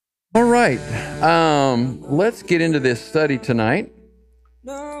All right, let's get into this study tonight.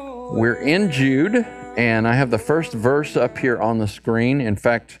 We're in Jude, and I have the first verse up here on the screen. In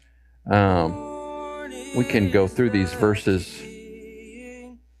fact, we can go through these verses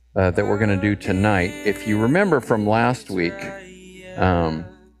that we're going to do tonight. If you remember from last week,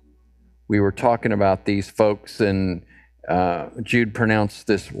 we were talking about these folks, and Jude pronounced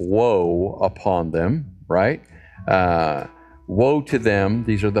this woe upon them, right? Woe to them,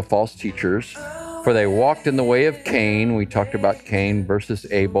 these are the false teachers, for they walked in the way of Cain. We talked about Cain versus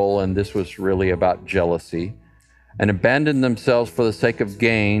Abel, and this was really about jealousy, and abandoned themselves for the sake of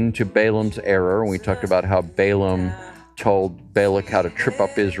gain to Balaam's error. And we talked about how Balaam told Balak how to trip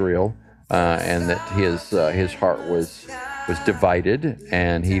up Israel, and that his heart was divided,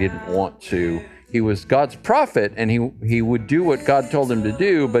 and he didn't want to. He was God's prophet, and he would do what God told him to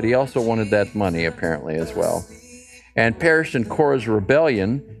do, but he also wanted that money apparently as well. And perished in Korah's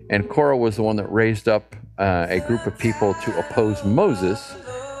rebellion, and Korah was the one that raised up a group of people to oppose Moses.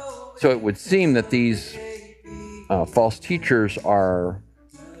 So it would seem that these false teachers are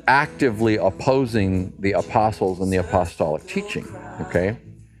actively opposing the apostles and the apostolic teaching, okay?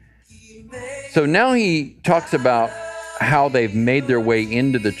 So now he talks about how they've made their way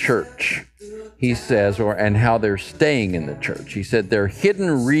into the church, he says, and how they're staying in the church. He said, they're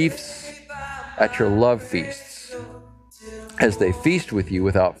hidden reefs at your love feasts, as they feast with you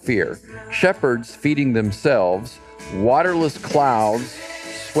without fear. Shepherds feeding themselves, waterless clouds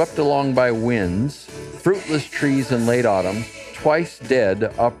swept along by winds, fruitless trees in late autumn, twice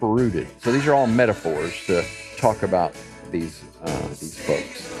dead, uprooted. So these are all metaphors to talk about these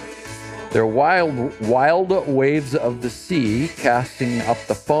folks. They're wild waves of the sea, casting up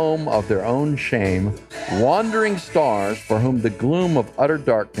the foam of their own shame, wandering stars for whom the gloom of utter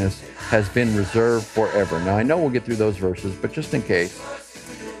darkness has been reserved forever. Now, I know we'll get through those verses, but just in case.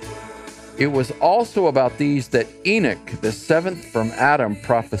 It was also about these that Enoch, the seventh from Adam,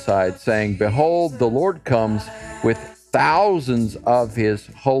 prophesied, saying, behold, the Lord comes with thousands of his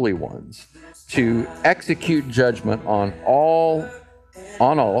holy ones to execute judgment on all,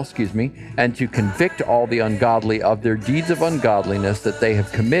 and to convict all the ungodly of their deeds of ungodliness that they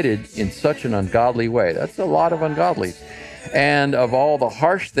have committed in such an ungodly way. That's a lot of ungodlies. And of all the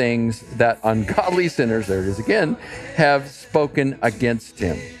harsh things that ungodly sinners, there it is again, have spoken against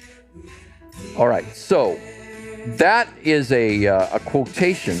him. All right, so that is a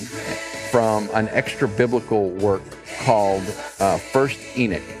quotation from an extra biblical work called First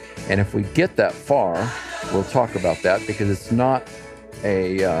Enoch. And if we get that far, we'll talk about that, because it's not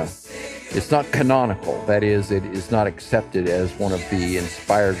it's not canonical. That is, it is not accepted as one of the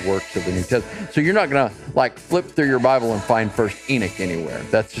inspired works of the New Testament. So you're not going to like flip through your Bible and find First Enoch anywhere.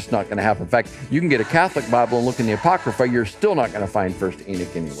 That's just not going to happen. In fact, you can get a Catholic Bible and look in the Apocrypha, you're still not going to find First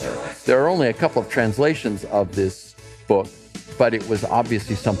Enoch anywhere. There are only a couple of translations of this book, but it was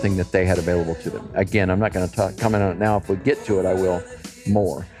obviously something that they had available to them. Again, I'm not going to comment on it now. If we get to it, I will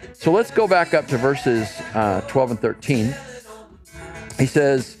more. So let's go back up to verses 12 and 13. He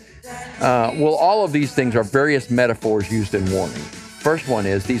says, well, all of these things are various metaphors used in warning. First one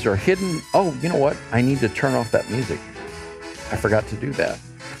is, these are hidden. Oh, you know what? I need to turn off that music. I forgot to do that.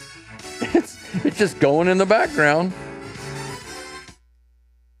 It's just going in the background.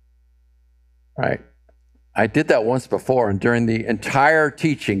 All right. I did that once before, and during the entire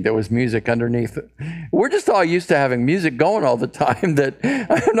teaching, there was music underneath it. We're just all used to having music going all the time that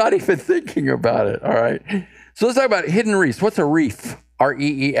I'm not even thinking about it. All right. So let's talk about hidden reefs. What's a reef?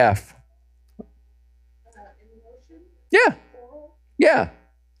 R-E-E-F. Yeah. Yeah.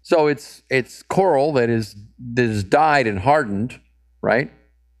 So it's coral that is dyed and hardened, right?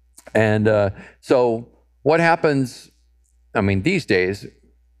 And so what happens, I mean, these days,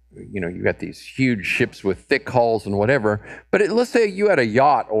 you know, you got these huge ships with thick hulls and whatever, but let's say you had a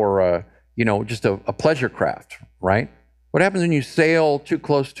yacht or just a pleasure craft, right? What happens when you sail too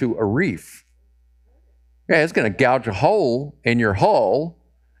close to a reef? Yeah, it's going to gouge a hole in your hull,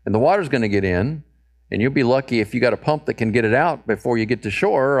 and the water's going to get in, and you'll be lucky if you got a pump that can get it out before you get to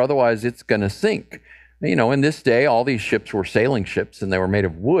shore. Otherwise, it's going to sink. You know, in this day, all these ships were sailing ships, and they were made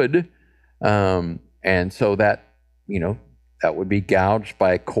of wood, and so that, that would be gouged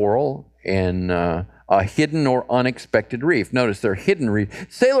by coral in a hidden or unexpected reef. Notice they're hidden reef.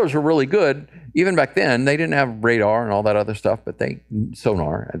 Sailors were really good. Even back then, they didn't have radar and all that other stuff, but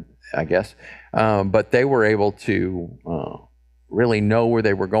sonar, I guess. But they were able to really know where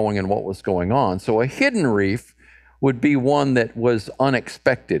they were going and what was going on. So a hidden reef would be one that was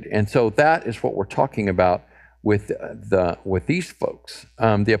unexpected. And so that is what we're talking about with these folks.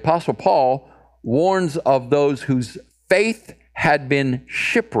 The Apostle Paul warns of those whose faith had been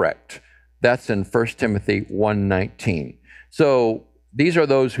shipwrecked. That's in 1 Timothy 1:19. So these are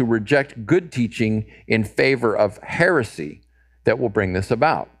those who reject good teaching in favor of heresy that will bring this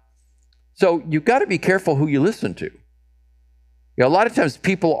about. So you've got to be careful who you listen to. A lot of times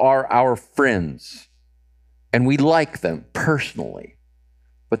people are our friends and we like them personally,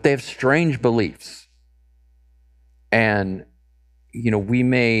 but they have strange beliefs. And, we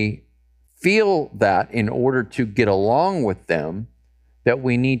may feel that in order to get along with them, that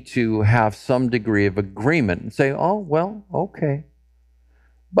we need to have some degree of agreement and say, oh, well, okay.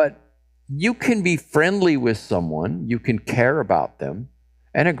 But you can be friendly with someone, you can care about them,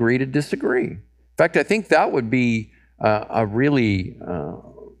 and agree to disagree. In fact, I think that would be a really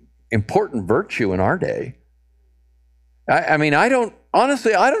important virtue in our day. I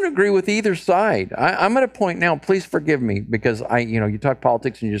don't agree with either side. I'm at a point now, please forgive me, because you talk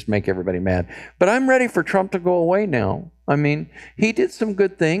politics and you just make everybody mad. But I'm ready for Trump to go away now. He did some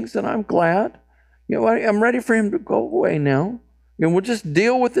good things and I'm glad. I'm ready for him to go away now. And we'll just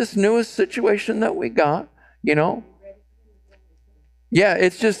deal with this newest situation that we got, Yeah,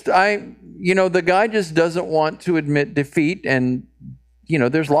 it's just, the guy just doesn't want to admit defeat. And,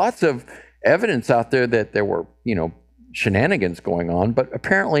 there's lots of evidence out there that there were, shenanigans going on, but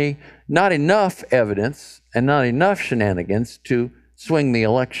apparently not enough evidence and not enough shenanigans to swing the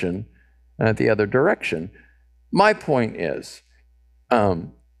election the other direction. My point is, I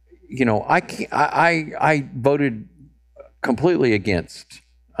voted completely against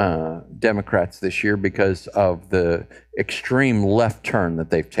Democrats this year because of the extreme left turn that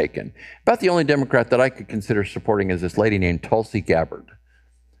they've taken. About the only Democrat that I could consider supporting is this lady named Tulsi Gabbard.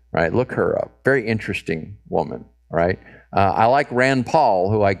 Right? Look her up. Very interesting woman. Right? I like Rand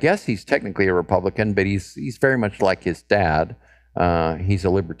Paul, who I guess he's technically a Republican, but he's very much like his dad. He's a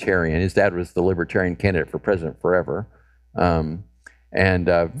libertarian. His dad was the libertarian candidate for president forever.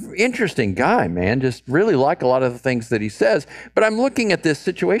 Interesting guy, man. Just really like a lot of the things that he says. But I'm looking at this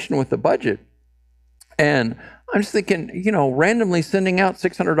situation with the budget, and I'm just thinking, randomly sending out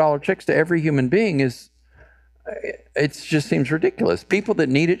 $600 checks to every human being it just seems ridiculous. People that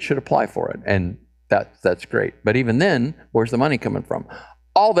need it should apply for it, and that's great. But even then, where's the money coming from?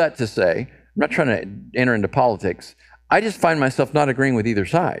 All that to say, I'm not trying to enter into politics. I just find myself not agreeing with either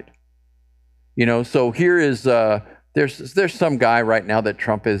side. So here is there's some guy right now that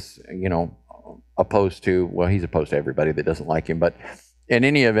Trump is, opposed to. Well, he's opposed to everybody that doesn't like him. But in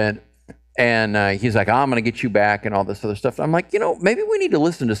any event, and he's like, I'm going to get you back and all this other stuff. I'm like, maybe we need to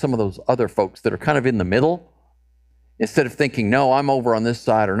listen to some of those other folks that are kind of in the middle. Instead of thinking, no, I'm over on this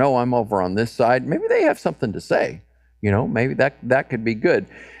side, or no, I'm over on this side. Maybe they have something to say. Maybe that could be good.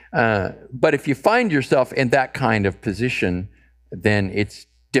 But if you find yourself in that kind of position, then it's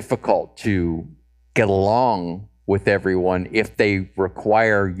difficult to get along with everyone if they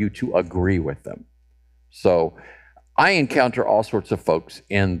require you to agree with them. So I encounter all sorts of folks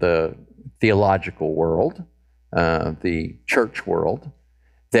in the theological world, the church world,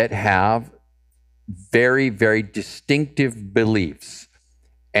 that have very, very distinctive beliefs.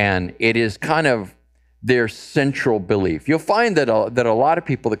 And it is kind of their central belief. You'll find that a lot of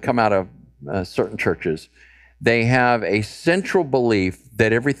people that come out of certain churches, they have a central belief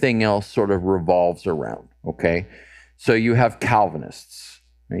that everything else sort of revolves around, okay? So you have Calvinists.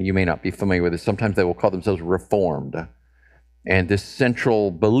 You may not be familiar with this. Sometimes they will call themselves Reformed. And this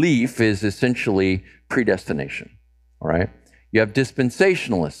central belief is essentially predestination, all right? You have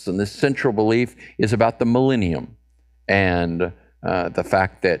dispensationalists, and this central belief is about the millennium and the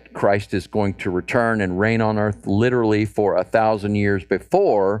fact that Christ is going to return and reign on earth literally for 1,000 years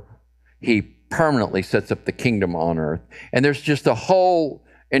before he permanently sets up the kingdom on earth. And there's just a whole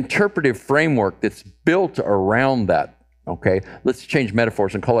interpretive framework that's built around that, okay? Let's change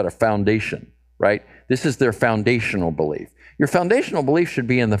metaphors and call it a foundation, right? This is their foundational belief. Your foundational belief should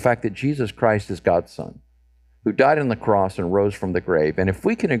be in the fact that Jesus Christ is God's Son, who died on the cross and rose from the grave. And if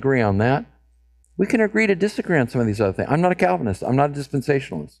we can agree on that, we can agree to disagree on some of these other things. I'm not a Calvinist. I'm not a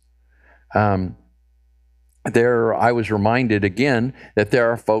dispensationalist. I was reminded again that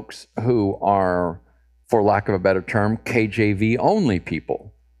there are folks who are, for lack of a better term, KJV only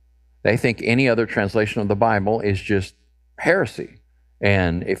people. They think any other translation of the Bible is just heresy.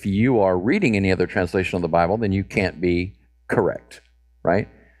 And if you are reading any other translation of the Bible, then you can't be correct, right?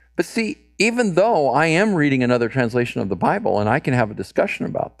 But see, even though I am reading another translation of the Bible and I can have a discussion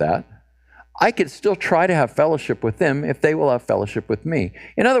about that, I could still try to have fellowship with them if they will have fellowship with me.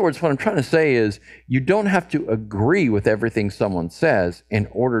 In other words, what I'm trying to say is you don't have to agree with everything someone says in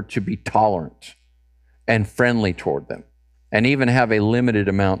order to be tolerant and friendly toward them and even have a limited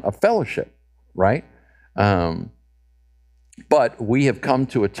amount of fellowship, right? But we have come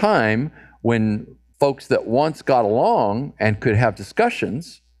to a time when folks that once got along and could have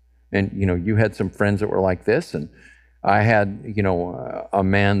discussions, and you had some friends that were like this, and I had a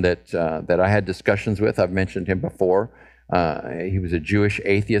man that I had discussions with. I've mentioned him before. He was a Jewish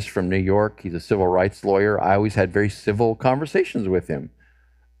atheist from New York. He's a civil rights lawyer. I always had very civil conversations with him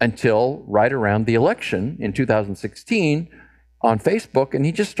until right around the election in 2016 on Facebook, and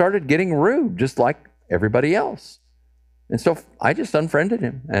he just started getting rude, just like everybody else. And so I just unfriended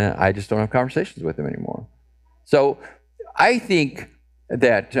him, and I just don't have conversations with him anymore. So I think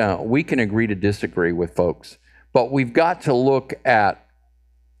that we can agree to disagree with folks, but we've got to look at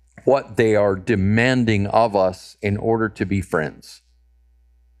what they are demanding of us in order to be friends.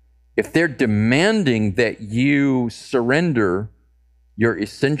 If they're demanding that you surrender your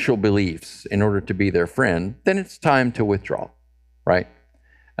essential beliefs in order to be their friend, then it's time to withdraw, right?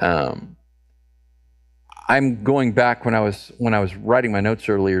 I'm going back when I was writing my notes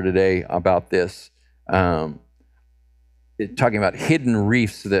earlier today about this, talking about hidden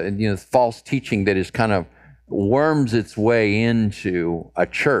reefs, false teaching that is kind of worms its way into a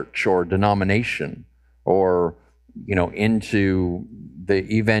church or denomination, or into the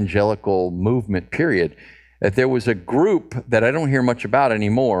evangelical movement period. That there was a group that I don't hear much about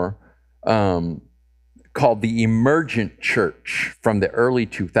anymore, called the Emergent Church from the early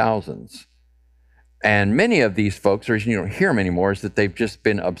 2000s. And many of these folks, or you don't hear them anymore, is that they've just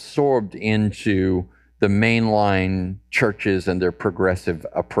been absorbed into the mainline churches and their progressive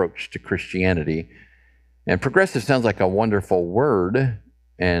approach to Christianity. And progressive sounds like a wonderful word,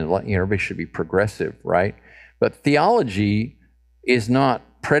 and everybody should be progressive, right? But theology is not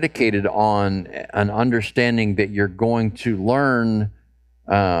predicated on an understanding that you're going to learn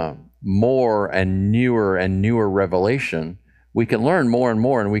more and newer revelation. We can learn more and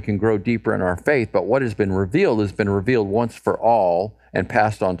more, and we can grow deeper in our faith, but what has been revealed once for all and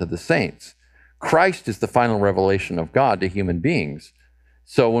passed on to the saints. Christ is the final revelation of God to human beings.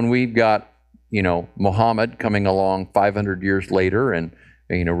 So when we've got Muhammad coming along 500 years later and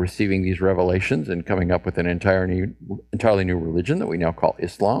receiving these revelations and coming up with an entirely new religion that we now call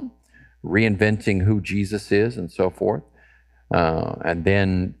Islam, reinventing who Jesus is and so forth, and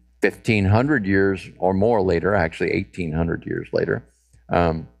then 1,500 years or more later, actually 1,800 years later,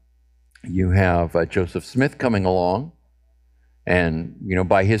 you have Joseph Smith coming along, and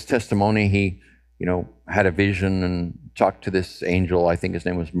by his testimony, he had a vision and talked to this angel. I think his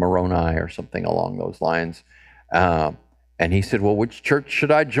name was Moroni or something along those lines, and he said, "Well, which church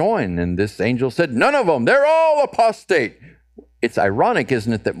should I join?" And this angel said, "None of them. They're all apostate." It's ironic,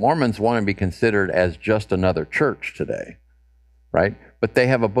 isn't it, that Mormons want to be considered as just another church today, right? But they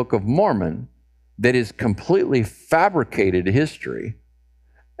have a Book of Mormon that is completely fabricated history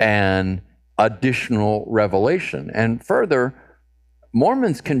and additional revelation. And further,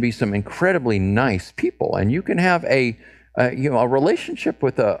 Mormons can be some incredibly nice people, and you can have a relationship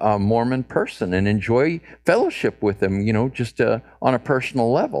with a Mormon person and enjoy fellowship with them, just on a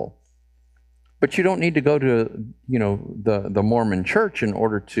personal level. But you don't need to go to the Mormon church in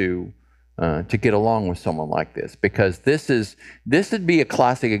order to get along with someone like this, because this would be a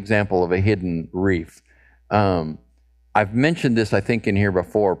classic example of a hidden reef. I've mentioned this, I think, in here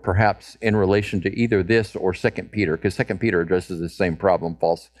before, perhaps in relation to either this or 2 Peter, because 2 Peter addresses the same problem,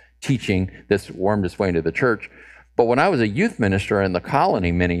 false teaching that's wormed its way into the church. But when I was a youth minister in the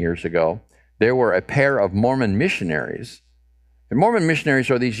colony many years ago, there were a pair of Mormon missionaries. And Mormon missionaries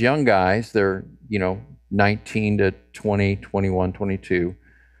are these young guys. They're, 19 to 20, 21, 22.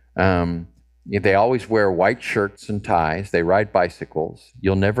 They always wear white shirts and ties. They ride bicycles.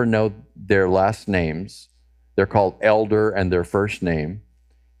 You'll never know their last names. They're called Elder and their first name.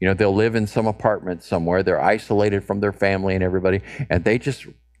 They'll live in some apartment somewhere. They're isolated from their family and everybody, and they just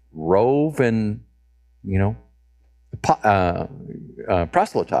rove and,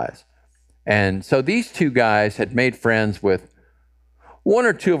 proselytize. And so these two guys had made friends with one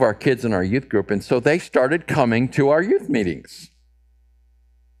or two of our kids in our youth group, and so they started coming to our youth meetings.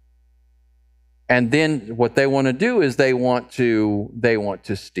 And then what they want to do is they want to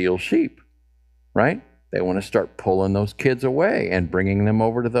steal sheep, right? They want to start pulling those kids away and bringing them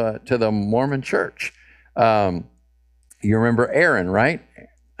over to the Mormon church. You remember Aaron, right?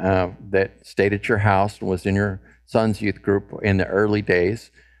 That stayed at your house and was in your son's youth group in the early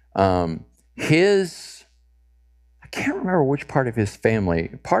days. I can't remember which part of his family.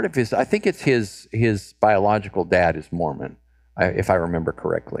 I think it's his biological dad is Mormon, if I remember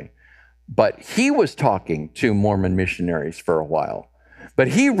correctly. But he was talking to Mormon missionaries for a while. But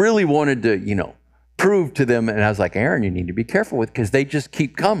he really wanted to, prove to them. And I was like, Aaron, you need to be careful with, because they just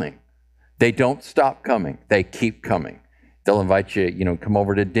keep coming. They don't stop coming. They keep coming. they'll invite you, come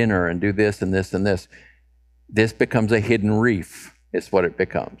over to dinner and do this and this and this. This becomes a hidden reef, is what it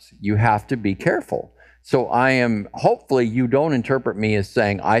becomes. You have to be careful. So hopefully you don't interpret me as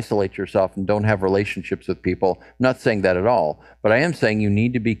saying isolate yourself and don't have relationships with people. I'm not saying that at all, but I am saying you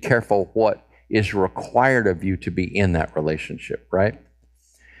need to be careful what is required of you to be in that relationship, right?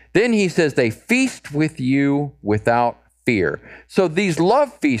 Then he says they feast with you without fear. So these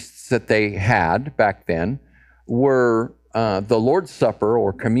love feasts that they had back then were the Lord's Supper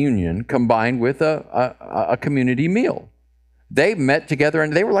or communion combined with a community meal. They met together,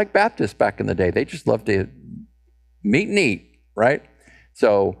 and they were like Baptists back in the day. They just loved to meet and eat, right?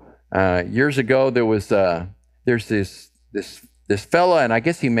 So years ago, there's this fella, and I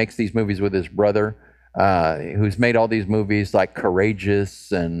guess he makes these movies with his brother, who's made all these movies like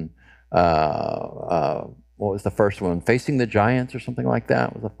Courageous and what was the first one? Facing the Giants or something like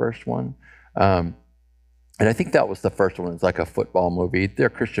that was the first one. And I think that was the first one. It's like a football movie. They're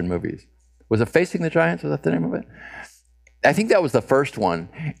Christian movies. Was it Facing the Giants? Was that the name of it? I think that was the first one.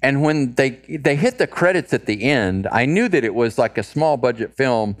 And when they hit the credits at the end, I knew that it was like a small budget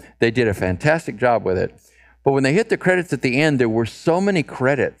film. They did a fantastic job with it. But when they hit the credits at the end, there were so many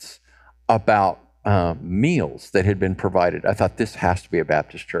credits about meals that had been provided. I thought, this has to be a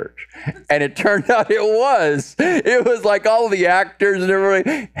Baptist church. And it turned out it was. It was like all the actors and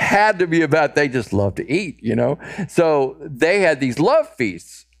everybody had to be about, they just love to eat, So they had these love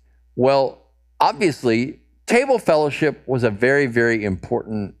feasts. Well, obviously, table fellowship was a very, very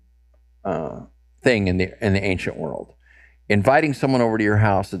important thing in the ancient world. Inviting someone over to your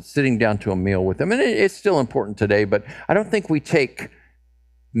house and sitting down to a meal with them. And it's still important today, but I don't think we take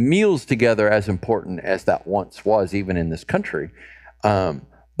meals together as important as that once was, even in this country.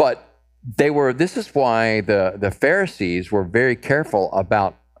 But this is why the Pharisees were very careful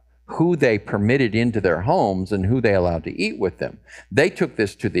about who they permitted into their homes and who they allowed to eat with them. They took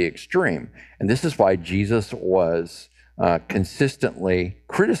this to the extreme. And this is why Jesus was consistently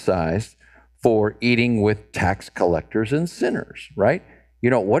criticized for eating with tax collectors and sinners, right?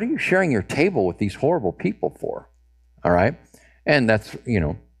 What are you sharing your table with these horrible people for? All right? And that's,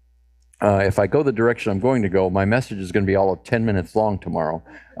 if I go the direction I'm going to go, my message is going to be all of 10 minutes long tomorrow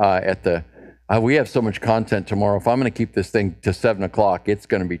we have so much content tomorrow. If I'm going to keep this thing to 7 o'clock, it's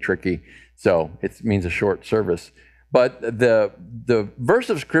going to be tricky. So it means a short service. But the verse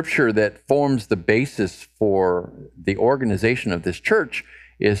of scripture that forms the basis for the organization of this church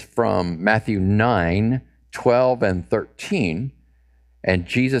is from Matthew 9, 12, and 13. And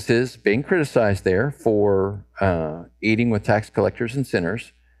Jesus is being criticized there for eating with tax collectors and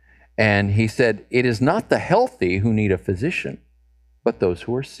sinners. And he said, "It is not the healthy who need a physician, but those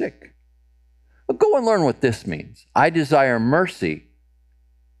who are sick." But go and learn what this means. I desire mercy,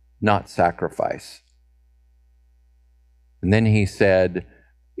 not sacrifice. And then he said,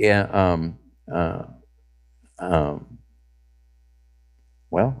 well,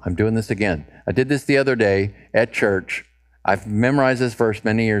 I'm doing this again. I did this the other day at church. I've memorized this verse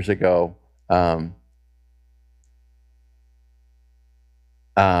many years ago.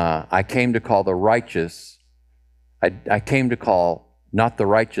 I came to call the righteous. I came to call not the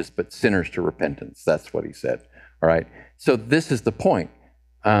righteous, but sinners to repentance. That's what he said. All right. So this is the point.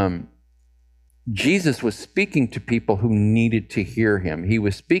 Jesus was speaking to people who needed to hear him. He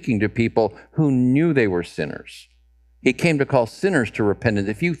was speaking to people who knew they were sinners. He came to call sinners to repentance.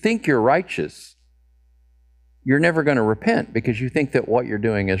 If you think you're righteous, you're never going to repent because you think that what you're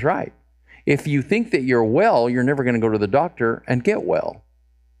doing is right. If you think that you're well, you're never going to go to the doctor and get well,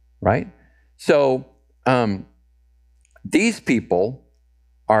 right? So these people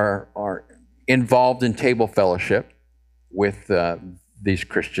are involved in table fellowship with these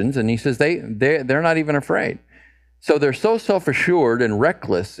Christians, and he says they're not even afraid. So they're so self-assured and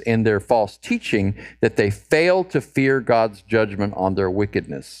reckless in their false teaching that they fail to fear God's judgment on their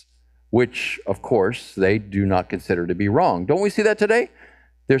wickedness, which, of course, they do not consider to be wrong. Don't we see that today?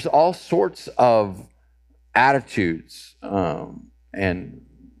 There's all sorts of attitudes and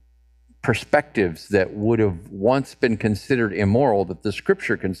perspectives that would have once been considered immoral, that the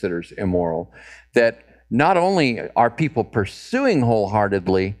Scripture considers immoral, that not only are people pursuing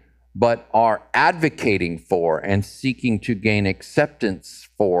wholeheartedly, but are advocating for and seeking to gain acceptance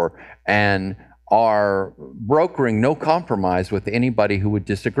for and are brokering no compromise with anybody who would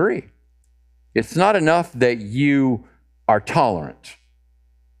disagree. It's not enough that you are tolerant.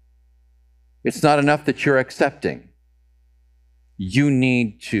 It's not enough that you're accepting. You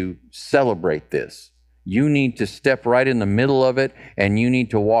need to celebrate this. You need to step right in the middle of it, and you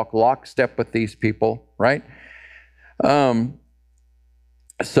need to walk lockstep with these people, right?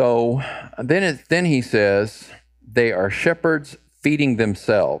 So then he says, they are shepherds feeding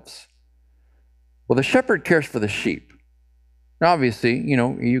themselves. Well, the shepherd cares for the sheep. Now, obviously,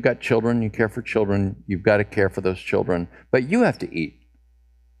 you got children, you care for children, you've got to care for those children, but you have to eat.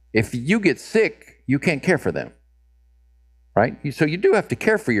 If you get sick, you can't care for them, right? So you do have to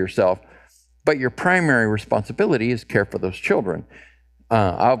care for yourself, but your primary responsibility is care for those children.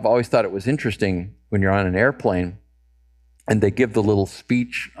 I've always thought it was interesting when you're on an airplane and they give the little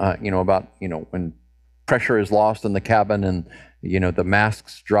speech, about, when pressure is lost in the cabin and, the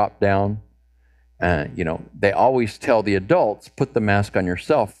masks drop down. They always tell the adults, put the mask on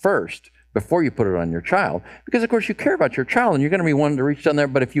yourself first before you put it on your child. Because, of course, you care about your child and you're going to be wanting to reach down there,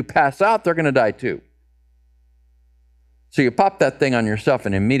 but if you pass out, they're going to die too. So you pop that thing on yourself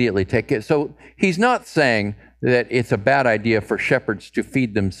and immediately take it. So he's not saying that it's a bad idea for shepherds to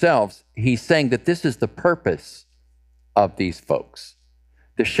feed themselves. He's saying that this is the purpose of these folks.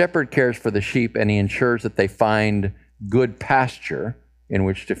 The shepherd cares for the sheep and he ensures that they find good pasture in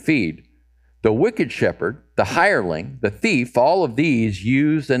which to feed. The wicked shepherd, the hireling, the thief, all of these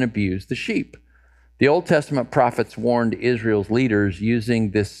use and abuse the sheep. The Old Testament prophets warned Israel's leaders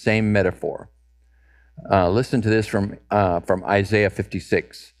using this same metaphor. Listen to this from Isaiah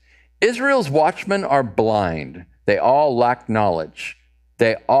 56. Israel's watchmen are blind. They all lack knowledge.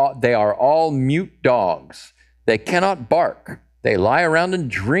 They are all mute dogs. They cannot bark. They lie around and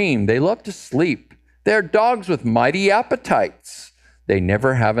dream. They love to sleep. They are dogs with mighty appetites. They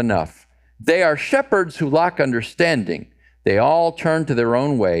never have enough. They are shepherds who lack understanding. They all turn to their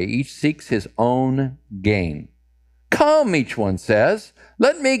own way. Each seeks his own gain. Come, each one says,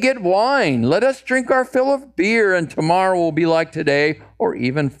 let me get wine. Let us drink our fill of beer, and tomorrow will be like today, or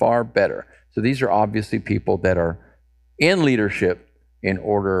even far better. So these are obviously people that are in leadership in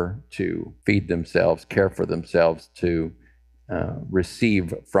order to feed themselves, care for themselves, to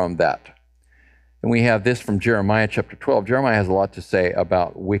receive from that. And we have this from Jeremiah chapter 12. Jeremiah has a lot to say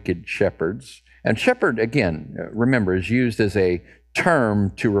about wicked shepherds. And shepherd, again, remember, is used as a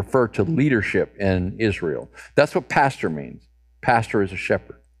term to refer to leadership in Israel. That's what pastor means. Pastor is a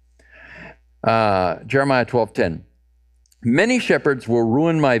shepherd. Jeremiah 12:10. Many shepherds will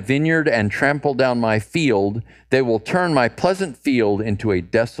ruin my vineyard and trample down my field. They will turn my pleasant field into a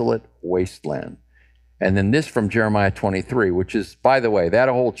desolate wasteland. And then this from Jeremiah 23, which is, by the way, that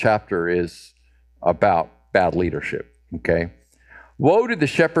whole chapter is about bad leadership, okay? Woe to the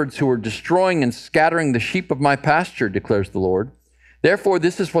shepherds who are destroying and scattering the sheep of my pasture, declares the Lord. Therefore,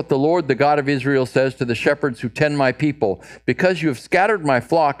 this is what the Lord, the God of Israel, says to the shepherds who tend my people. Because you have scattered my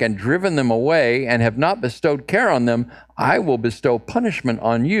flock and driven them away and have not bestowed care on them, I will bestow punishment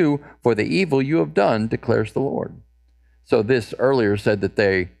on you for the evil you have done, declares the Lord. So this earlier said that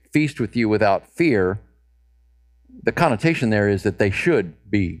they feast with you without fear. The connotation there is that they should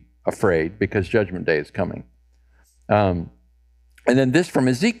be afraid because judgment day is coming. And then this from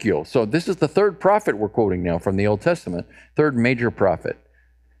Ezekiel. So this is the third prophet we're quoting now from the Old Testament, third major prophet.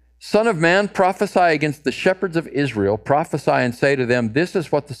 Son of man, prophesy against the shepherds of Israel. Prophesy and say to them, this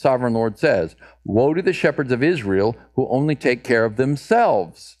is what the sovereign Lord says. Woe to the shepherds of Israel who only take care of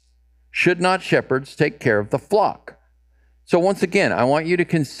themselves. Should not shepherds take care of the flock? So once again, I want you to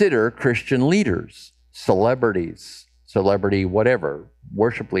consider Christian leaders, celebrities, celebrity whatever,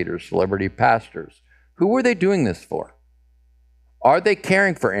 worship leaders, celebrity pastors. Who are they doing this for? Are they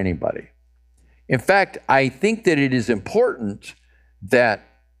caring for anybody? In fact, I think that it is important that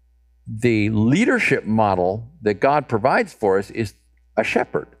the leadership model that God provides for us is a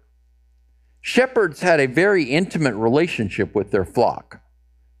shepherd. Shepherds had a very intimate relationship with their flock.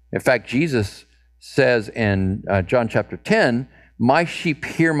 In fact, Jesus says in John chapter 10, my sheep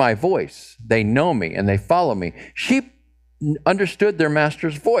hear my voice. They know me and they follow me. Sheep understood their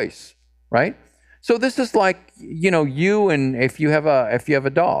master's voice, right? So this is like, you and if you have a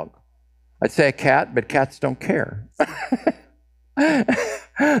dog. I'd say a cat, but cats don't care. They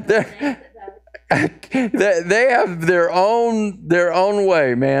have their own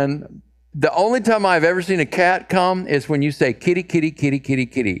way, man. The only time I've ever seen a cat come is when you say kitty, kitty, kitty, kitty,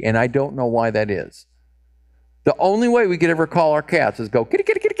 kitty, and I don't know why that is. The only way we could ever call our cats is go kitty,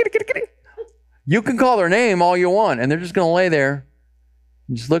 kitty, kitty, kitty, kitty, kitty. You can call their name all you want, and they're just going to lay there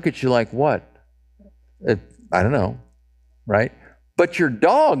and just look at you like, what? I don't know, right? But your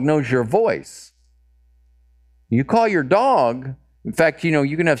dog knows your voice. You call your dog. In fact,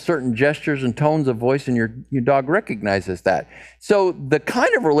 you can have certain gestures and tones of voice, and your dog recognizes that. So the kind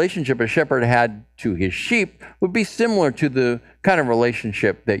of relationship a shepherd had to his sheep would be similar to the kind of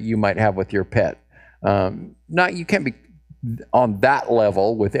relationship that you might have with your pet. You can't be on that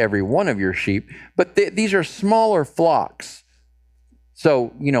level with every one of your sheep, but these are smaller flocks.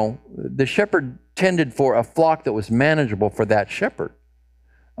 So, the shepherd intended for a flock that was manageable for that shepherd.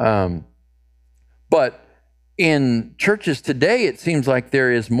 But in churches today, it seems like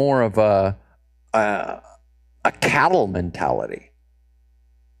there is more of a cattle mentality.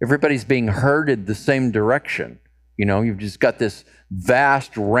 Everybody's being herded the same direction. You know, you've just got this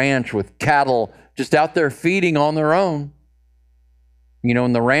vast ranch with cattle just out there feeding on their own. You know,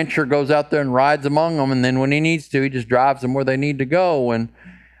 and the rancher goes out there and rides among them, and then when he needs to, he just drives them where they need to go. And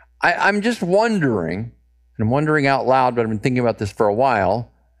I'm just wondering, and I'm wondering out loud, but I've been thinking about this for a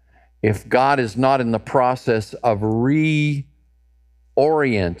while, if God is not in the process of reorienting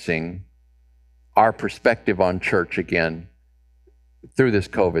our perspective on church again through this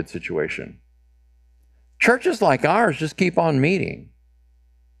COVID situation. Churches like ours just keep on meeting.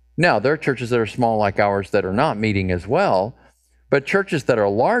 Now, there are churches that are small like ours that are not meeting as well, but churches that are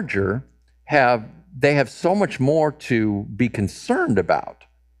larger have so much more to be concerned about.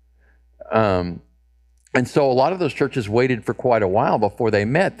 And so a lot of those churches waited for quite a while before they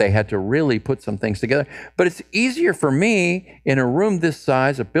met. They had to really put some things together. But it's easier for me in a room this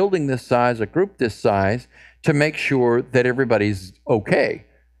size, a building this size, a group this size, to make sure that everybody's okay,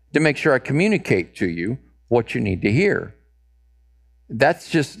 to make sure I communicate to you what you need to hear.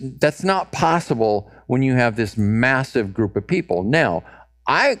 That's not possible when you have this massive group of people. Now,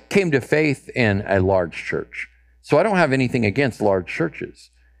 I came to faith in a large church, so I don't have anything against large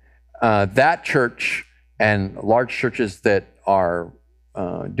churches. That church and large churches that are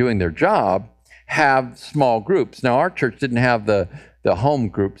doing their job have small groups. Now, our church didn't have the home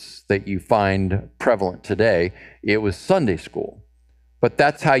groups that you find prevalent today. It was Sunday school. But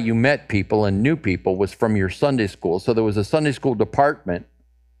that's how you met people and knew people, was from your Sunday school. So there was a Sunday school department,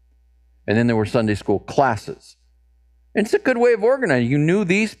 and then there were Sunday school classes. And it's a good way of organizing. You knew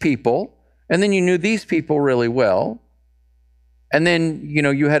these people, and then you knew these people really well. And then, you know,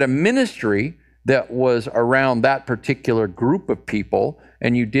 you had a ministry that was around that particular group of people,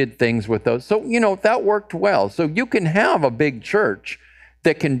 and you did things with those. So, you know, that worked well. So you can have a big church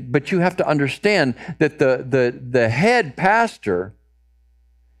that can, but you have to understand that the head pastor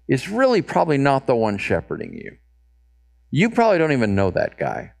is really probably not the one shepherding you. You probably don't even know that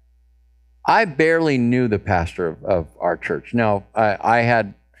guy. I barely knew the pastor of our church. Now,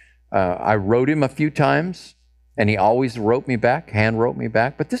 I wrote him a few times, and he always wrote me back, hand wrote me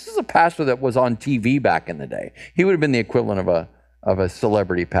back. But this is a pastor that was on TV back in the day. He would have been the equivalent of a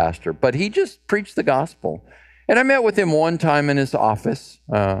celebrity pastor, but he just preached the gospel. And I met with him one time in his office,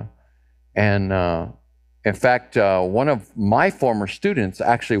 in fact, one of my former students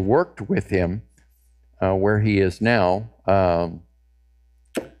actually worked with him where he is now.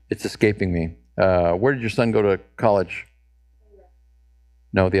 It's escaping me. Where did your son go to college?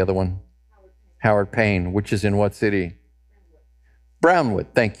 No, the other one. Howard Payne, which is in what city? Brownwood,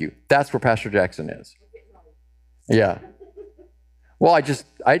 thank you. That's where Pastor Jackson is. Yeah. Well,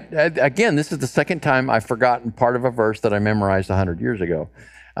 again, this is the second time I've forgotten part of a verse that I memorized 100 years ago.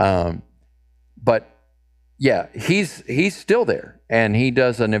 But yeah, he's still there, and he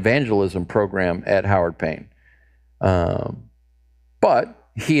does an evangelism program at Howard Payne. But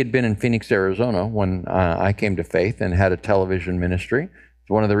he had been in Phoenix, Arizona when I came to faith and had a television ministry. It's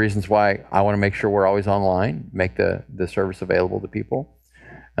one of the reasons why I want to make sure we're always online, make the service available to people.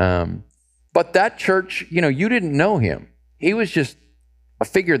 But that church, you know, you didn't know him. He was just a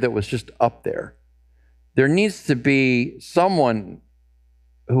figure that was just up there. There needs to be someone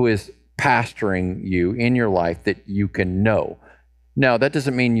who is pastoring you in your life that you can know. Now, that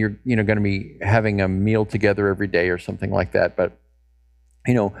doesn't mean you're going to be having a meal together every day or something like that, but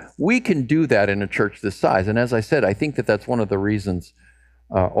you know, we can do that in a church this size. And as I said, I think that that's one of the reasons,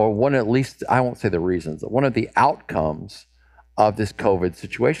 or one, at least, I won't say the reasons, one of the outcomes of this COVID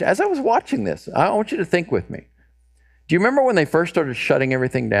situation. As I was watching this, I want you to think with me. Do you remember when they first started shutting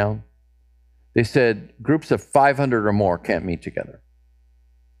everything down? They said groups of 500 or more can't meet together.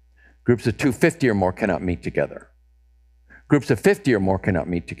 Groups of 250 or more cannot meet together. Groups of 50 or more cannot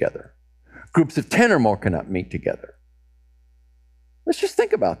meet together. Groups of 10 or more cannot meet together. Let's just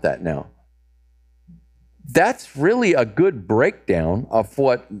think about that now. That's really a good breakdown of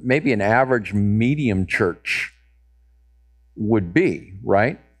what maybe an average medium church would be,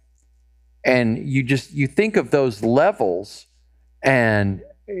 right? And you think of those levels and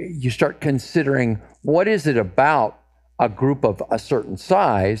you start considering, what is it about a group of a certain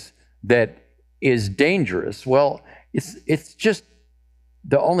size that is dangerous? Well, it's just,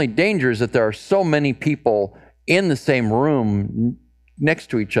 the only danger is that there are so many people in the same room next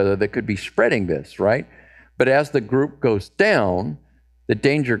to each other that could be spreading this, right? But as the group goes down, the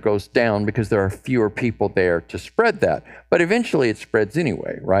danger goes down because there are fewer people there to spread that. But eventually it spreads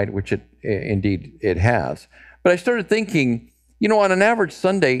anyway, right? Which indeed it has. But I started thinking, on an average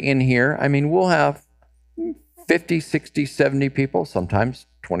Sunday in here, I mean, we'll have 50, 60, 70 people, sometimes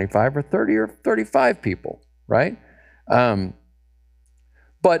 25 or 30 or 35 people, right?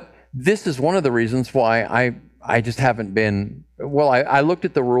 But this is one of the reasons why I just haven't been, well, I looked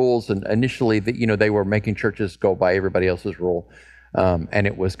at the rules, and initially they were making churches go by everybody else's rule. And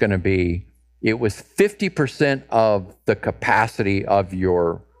it was 50% of the capacity of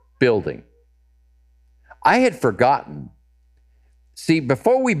your building. I had forgotten. See,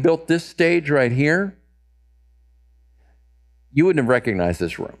 before we built this stage right here, you wouldn't have recognized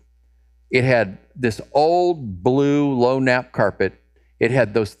this room. It had this old blue low nap carpet. It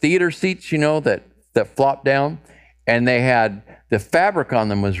had those theater seats, that flop down, and they had the fabric on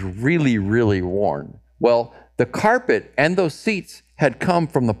them was really, really worn. Well, the carpet and those seats had come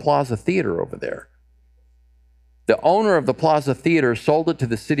from the Plaza Theater over there. The owner of the Plaza Theater sold it to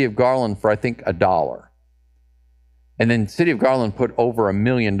the city of Garland for, I think, $1. And then city of Garland put over $1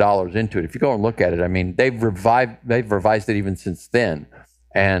 million into it. If you go and look at it, I mean, they've revised it even since then.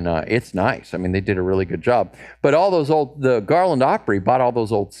 And it's nice. I mean, they did a really good job. But the Garland Opry bought all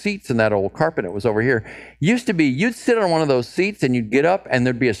those old seats and that old carpet that was over here. Used to be, you'd sit on one of those seats and you'd get up and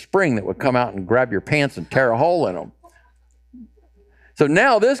there'd be a spring that would come out and grab your pants and tear a hole in them. So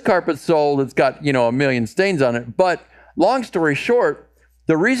now this carpet's sold, it's got, 1 million stains on it. But long story short,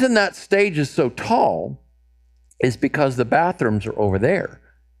 the reason that stage is so tall is because the bathrooms are over there.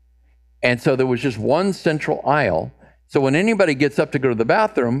 And so there was just one central aisle. So when anybody gets up to go to the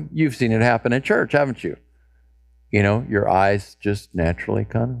bathroom, you've seen it happen at church, haven't you? Your eyes just naturally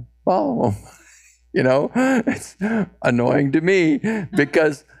kind of follow them. It's annoying to me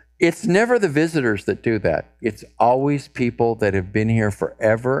because it's never the visitors that do that. It's always people that have been here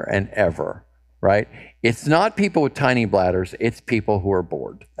forever and ever, right? It's not people with tiny bladders. It's people who are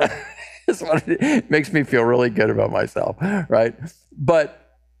bored. It makes me feel really good about myself, right? But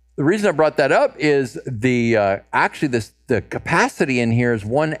the reason I brought that up is the capacity in here is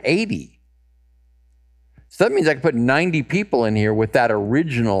 180. So that means I could put 90 people in here with that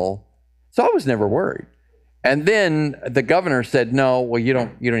original. So I was never worried. And then the governor said, no, well, you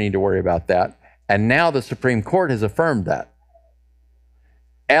don't need to worry about that. And now the Supreme Court has affirmed that.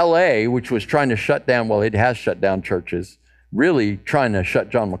 LA, which was trying to shut down, well, it has shut down churches, really trying to shut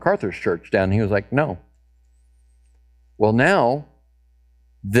John MacArthur's church down. He was like, no. Well, now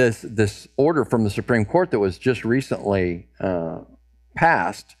this order from the Supreme Court that was just recently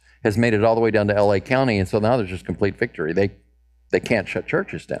passed has made it all the way down to LA County. And so now there's just complete victory. They can't shut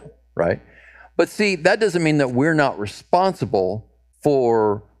churches down, right? But see, that doesn't mean that we're not responsible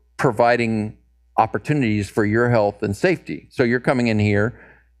for providing opportunities for your health and safety. So you're coming in here,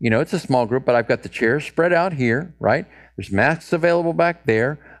 it's a small group, but I've got the chairs spread out here, right? There's masks available back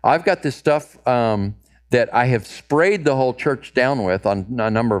there. I've got this stuff that I have sprayed the whole church down with on a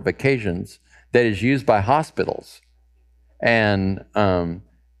number of occasions that is used by hospitals. And I'm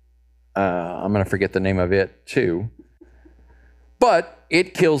going to forget the name of it too. But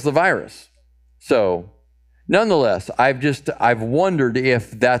it kills the virus. So nonetheless, I've wondered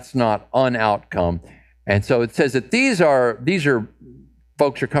if that's not an outcome. And so it says that these are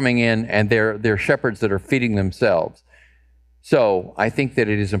folks are coming in and they're shepherds that are feeding themselves. So I think that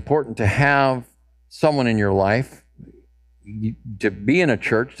it is important to have someone in your life, to be in a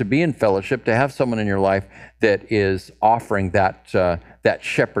church, to be in fellowship, to have someone in your life that is offering that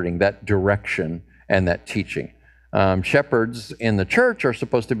shepherding, that direction, and that teaching. Shepherds in the church are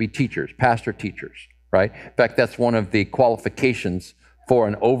supposed to be teachers, pastor teachers, right? In fact, that's one of the qualifications for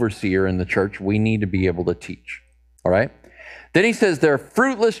an overseer in the church. We need to be able to teach, all right? Then he says they're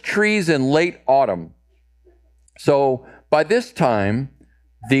fruitless trees in late autumn. So by this time,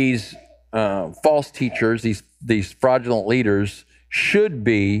 these false teachers, these fraudulent leaders should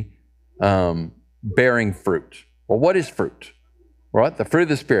be bearing fruit. Well, what is fruit? Right? The fruit of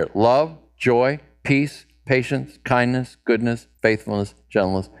the Spirit: love, joy, peace, patience, kindness, goodness, faithfulness,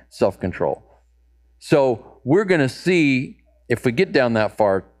 gentleness, self-control. So we're going to see, if we get down that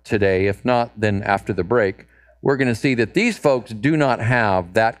far today, if not, then after the break, we're going to see that these folks do not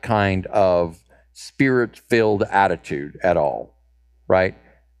have that kind of Spirit-filled attitude at all, right?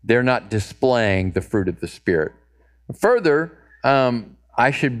 They're not displaying the fruit of the Spirit. Further,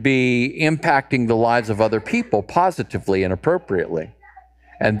 I should be impacting the lives of other people positively and appropriately.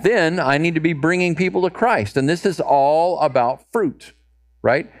 And then I need to be bringing people to Christ. And this is all about fruit,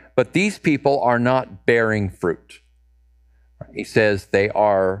 right? But these people are not bearing fruit. He says they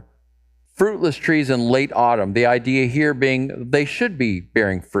are fruitless trees in late autumn. The idea here being they should be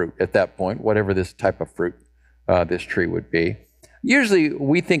bearing fruit at that point, whatever this type of fruit this tree would be. Usually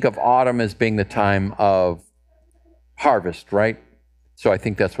we think of autumn as being the time of harvest, right? So I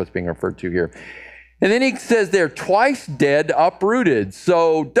think that's what's being referred to here. And then he says they're twice dead, uprooted.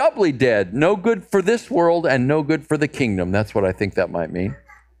 So doubly dead, no good for this world and no good for the kingdom. That's what I think that might mean.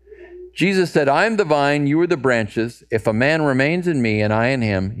 Jesus said, I am the vine, you are the branches. If a man remains in me and I in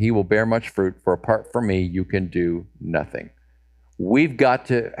him, he will bear much fruit. For apart from me, you can do nothing. We've got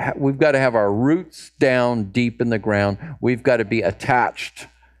to have our roots down deep in the ground. We've got to be attached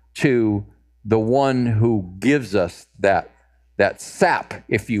to the one who gives us that sap,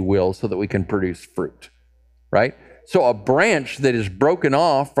 if you will, so that we can produce fruit, right? So a branch that is broken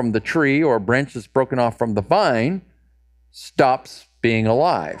off from the tree or a branch that's broken off from the vine stops being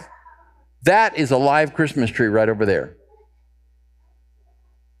alive. That is a live Christmas tree right over there.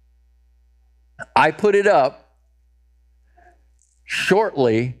 I put it up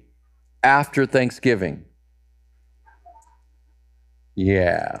shortly after Thanksgiving.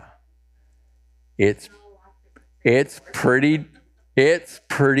 Yeah. It's pretty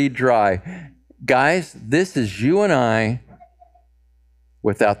dry. Guys, this is you and I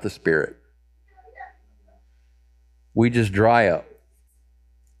without the Spirit. We just dry up.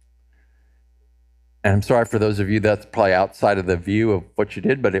 And I'm sorry for those of you that's probably outside of the view of what you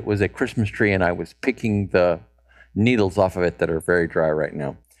did, but it was a Christmas tree and I was picking the needles off of it that are very dry right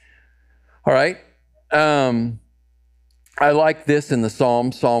now. All right. I like this in the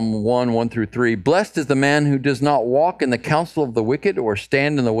Psalm 1 through 3. Blessed is the man who does not walk in the counsel of the wicked, or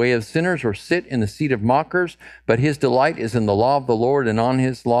stand in the way of sinners, or sit in the seat of mockers, but his delight is in the law of the Lord, and on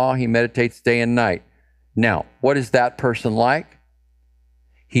his law he meditates day and night. Now, what is that person like?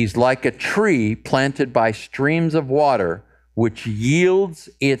 He's like a tree planted by streams of water, which yields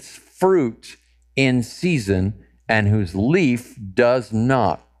its fruit in season, and whose leaf does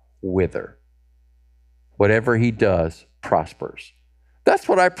not wither. Whatever he does prospers. That's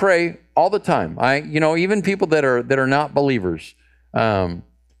what I pray all the time. Even people that are not believers, when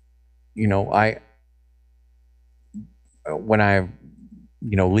I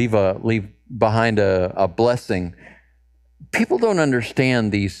leave behind a blessing, people don't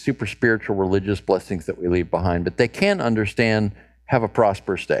understand these super spiritual religious blessings that we leave behind, but they can understand have a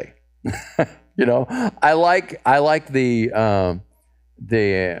prosperous day. I like the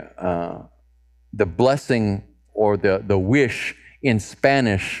blessing or the wish in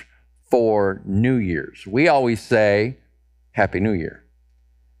Spanish for New Year's. We always say Happy New Year.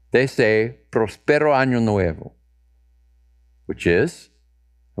 They say Prospero Año Nuevo, which is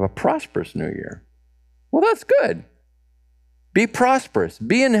have a prosperous New Year. Well, that's good. Be prosperous.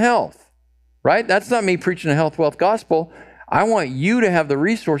 Be in health, right? That's not me preaching a health, wealth gospel. I want you to have the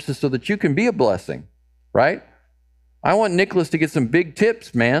resources so that you can be a blessing, right? I want Nicholas to get some big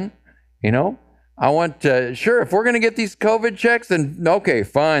tips, man. I want, sure, if we're going to get these COVID checks, then okay,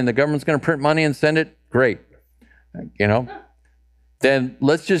 fine. The government's going to print money and send it. Great. Then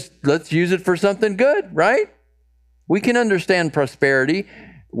let's use it for something good, right? We can understand prosperity.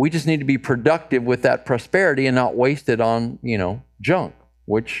 We just need to be productive with that prosperity and not waste it on, junk,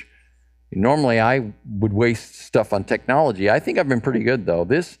 which normally I would waste stuff on technology. I think I've been pretty good though.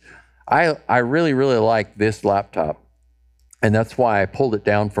 I really, really like this laptop. And that's why I pulled it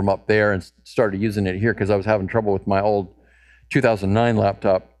down from up there and started using it here, because I was having trouble with my old 2009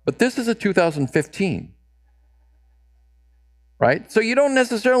 laptop. But this is a 2015, right? So you don't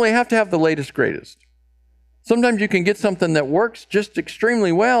necessarily have to have the latest, greatest. Sometimes you can get something that works just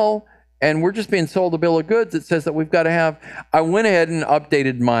extremely well, and we're just being sold a bill of goods that says that we've got to have. I went ahead and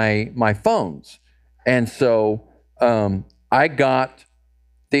updated my phones. And so I got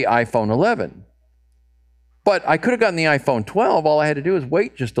the iPhone 11. But I could have gotten the iPhone 12. All I had to do is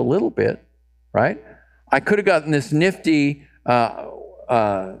wait just a little bit, right? I could have gotten this nifty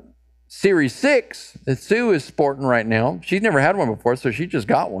Series 6 that Sue is sporting right now. She's never had one before, so she just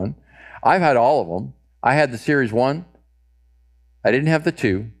got one. I've had all of them. I had the Series 1. I didn't have the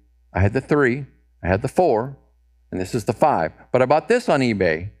 2. I had the 3. I had the 4. And this is the 5. But I bought this on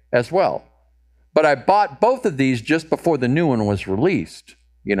eBay as well. But I bought both of these just before the new one was released,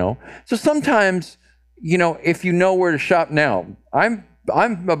 So sometimes, if you know where to shop now, I'm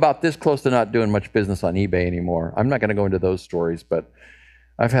about this close to not doing much business on eBay anymore. I'm not going to go into those stories, but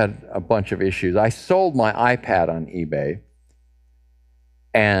I've had a bunch of issues. I sold my iPad on eBay,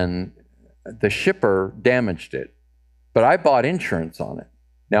 and the shipper damaged it, but I bought insurance on it.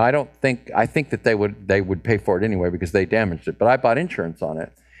 Now I think that they would pay for it anyway because they damaged it, but I bought insurance on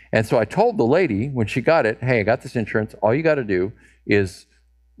it. And so I told the lady when she got it, hey, I got this insurance. All you got to do is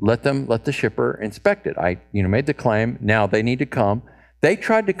let the shipper inspect it. I made the claim. Now they need to come. They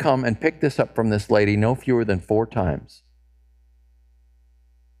tried to come and pick this up from this lady no fewer than 4 times.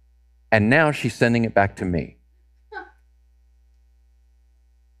 and now she's sending it back to me.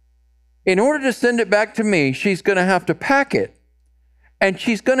 In order to send it back to me, she's going to have to pack it, and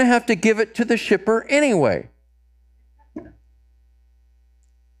she's going to have to give it to the shipper anyway.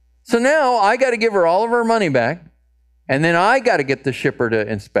 So now I got to give her all of her money back, and then I got to get the shipper to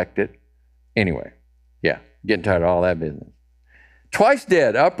inspect it anyway. Yeah, getting tired of all that business. Twice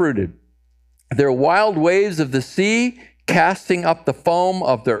dead, uprooted. They're wild waves of the sea, casting up the foam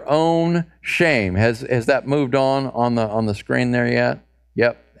of their own shame. Has that moved on the screen there yet?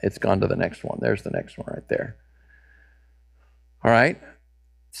 Yep, it's gone to the next one. There's the next one right there. All right.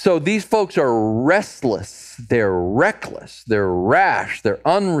 So these folks are restless, they're reckless, they're rash, they're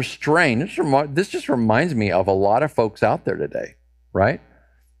unrestrained. This just reminds me of a lot of folks out there today, right?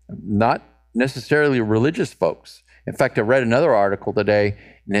 Not necessarily religious folks. In fact, I read another article today,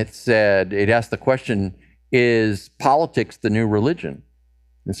 and it asked the question, is politics the new religion?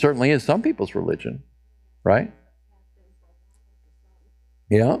 It certainly is some people's religion, right?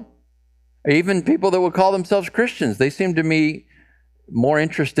 Yeah. Even people that would call themselves Christians, they seem to me more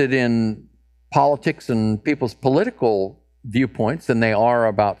interested in politics and people's political viewpoints than they are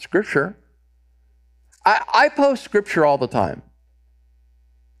about Scripture. I post Scripture all the time.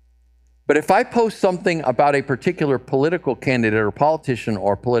 But if I post something about a particular political candidate or politician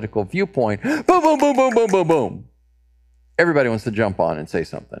or political viewpoint, boom, boom, boom, boom, boom, boom, boom. Everybody wants to jump on and say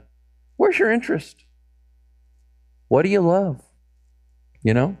something. Where's your interest? What do you love?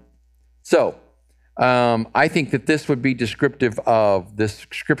 You know? So, I think that this would be descriptive of this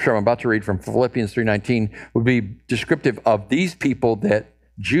scripture I'm about to read from Philippians 3:19 would be descriptive of these people that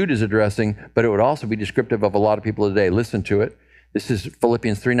Jude is addressing, but it would also be descriptive of a lot of people today. Listen to it. This is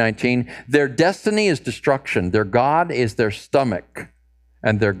Philippians 3:19. Their destiny is destruction. Their God is their stomach,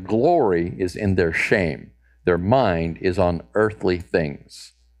 and their glory is in their shame. Their mind is on earthly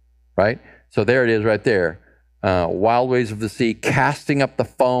things. Right? So there it is right there. Wild waves of the sea, casting up the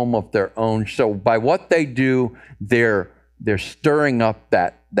foam of their own. So by what they do, they're stirring up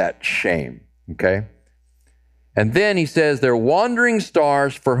that shame. Okay? And then he says, they're wandering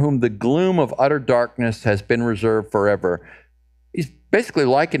stars for whom the gloom of utter darkness has been reserved forever. He's basically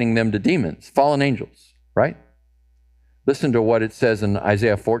likening them to demons, fallen angels, right? Listen to what it says in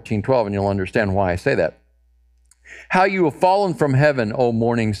Isaiah 14:12, and you'll understand why I say that. How you have fallen from heaven, O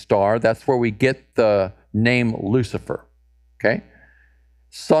morning star. That's where we get the name Lucifer, okay?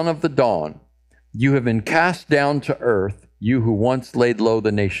 Son of the dawn. You have been cast down to earth, you who once laid low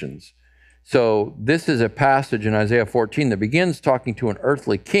the nations. So this is a passage in Isaiah 14 that begins talking to an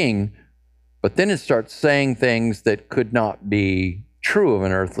earthly king, but then it starts saying things that could not be true of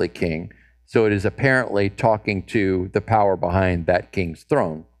an earthly king. So it is apparently talking to the power behind that king's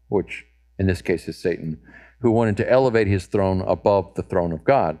throne, which in this case is Satan, who wanted to elevate his throne above the throne of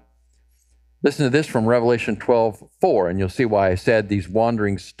God. Listen to this from Revelation 12:4, and you'll see why I said these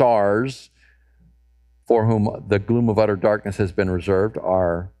wandering stars for whom the gloom of utter darkness has been reserved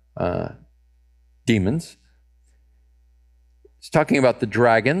are demons. It's talking about the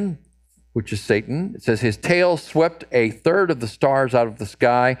dragon, which is Satan. It says, his tail swept a third of the stars out of the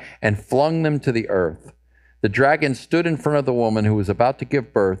sky and flung them to the earth. The dragon stood in front of the woman who was about to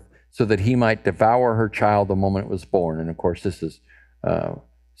give birth so that he might devour her child the moment it was born. And of course, this is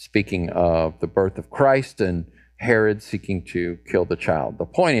speaking of the birth of Christ and Herod seeking to kill the child. The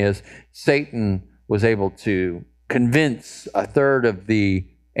point is, Satan was able to convince a third of the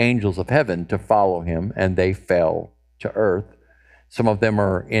angels of heaven to follow him, and they fell to earth. Some of them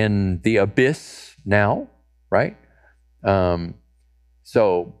are in the abyss now, right?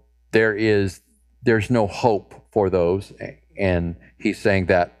 So there's no hope for those, and he's saying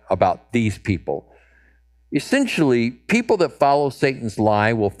that about these people. Essentially, people that follow Satan's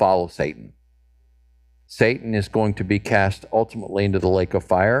lie will follow Satan. Satan is going to be cast ultimately into the lake of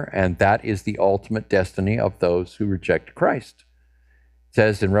fire, and that is the ultimate destiny of those who reject Christ. It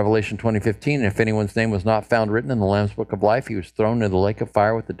says in Revelation 20:15, if anyone's name was not found written in the Lamb's Book of Life, he was thrown into the lake of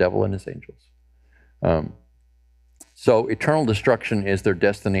fire with the devil and his angels. So eternal destruction is their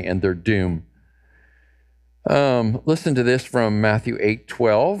destiny and their doom. Listen to this from Matthew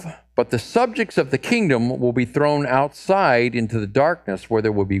 8:12. But the subjects of the kingdom will be thrown outside into the darkness where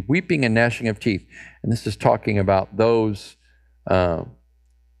there will be weeping and gnashing of teeth. And this is talking about those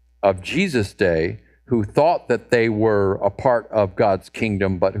of Jesus' day who thought that they were a part of God's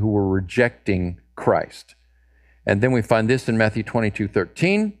kingdom, but who were rejecting Christ. And then we find this in Matthew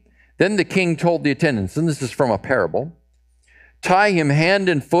 22:13. Then the king told the attendants, and this is from a parable, tie him hand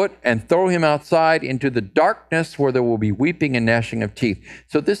and foot and throw him outside into the darkness where there will be weeping and gnashing of teeth.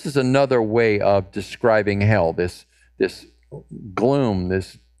 So this is another way of describing hell, this gloom,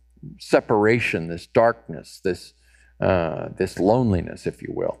 this separation, this darkness, this loneliness, if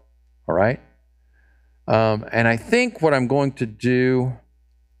you will. All right? And I think what I'm going to do,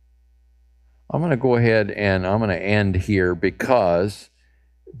 I'm going to go ahead and I'm going to end here, because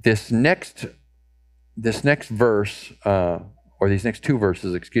this next verse, or these next two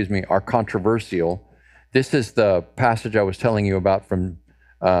verses, excuse me, are controversial. This is the passage I was telling you about from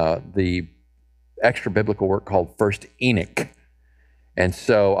the extra biblical work called First Enoch. And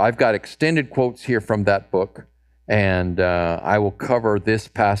so I've got extended quotes here from that book, and I will cover this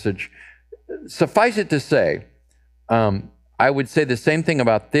passage. Suffice it to say, I would say the same thing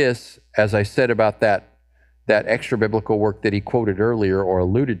about this as I said about that extra biblical work that he quoted earlier, or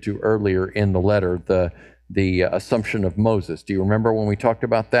alluded to earlier in the letter, the Assumption of Moses. Do you remember when we talked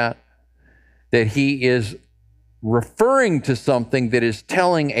about that? That he is referring to something that is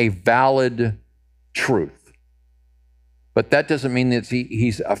telling a valid truth. But that doesn't mean that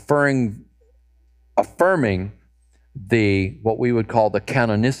he's affirming what we would call the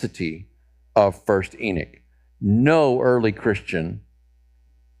canonicity of First Enoch. No early Christian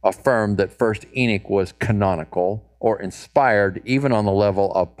affirmed that First Enoch was canonical or inspired, even on the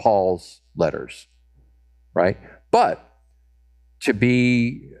level of Paul's letters, right? But to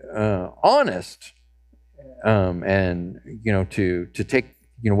be honest, and to take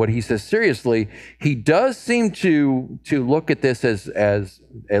what he says seriously, he does seem to look at this as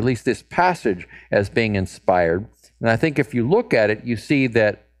at least this passage as being inspired. And I think if you look at it, you see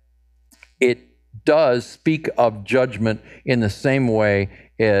that it does speak of judgment in the same way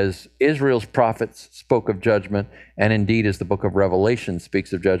as Israel's prophets spoke of judgment, and indeed as the book of Revelation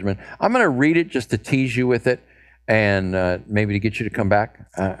speaks of judgment. I'm going to read it just to tease you with it, and maybe to get you to come back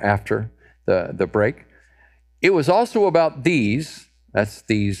after the break. It was also about these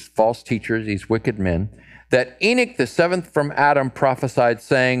false teachers, these wicked men, that Enoch, the seventh from Adam, prophesied,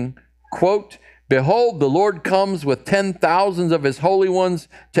 saying, quote, "Behold, the Lord comes with 10,000s of his holy ones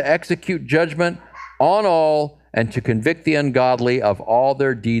to execute judgment on all, and to convict the ungodly of all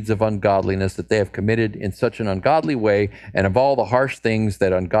their deeds of ungodliness that they have committed in such an ungodly way, and of all the harsh things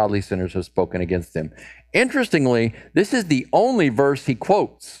that ungodly sinners have spoken against him." Interestingly, this is the only verse he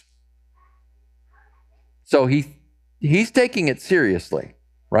quotes. So he's taking it seriously,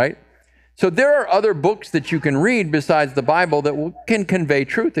 right? So there are other books that you can read besides the Bible that can convey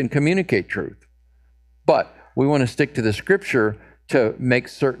truth and communicate truth. But we want to stick to the scripture to make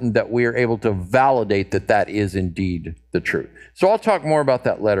certain that we are able to validate that that is indeed the truth. So I'll talk more about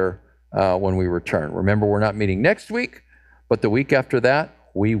that letter when we return. Remember, we're not meeting next week, but the week after that,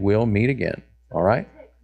 we will meet again. All right?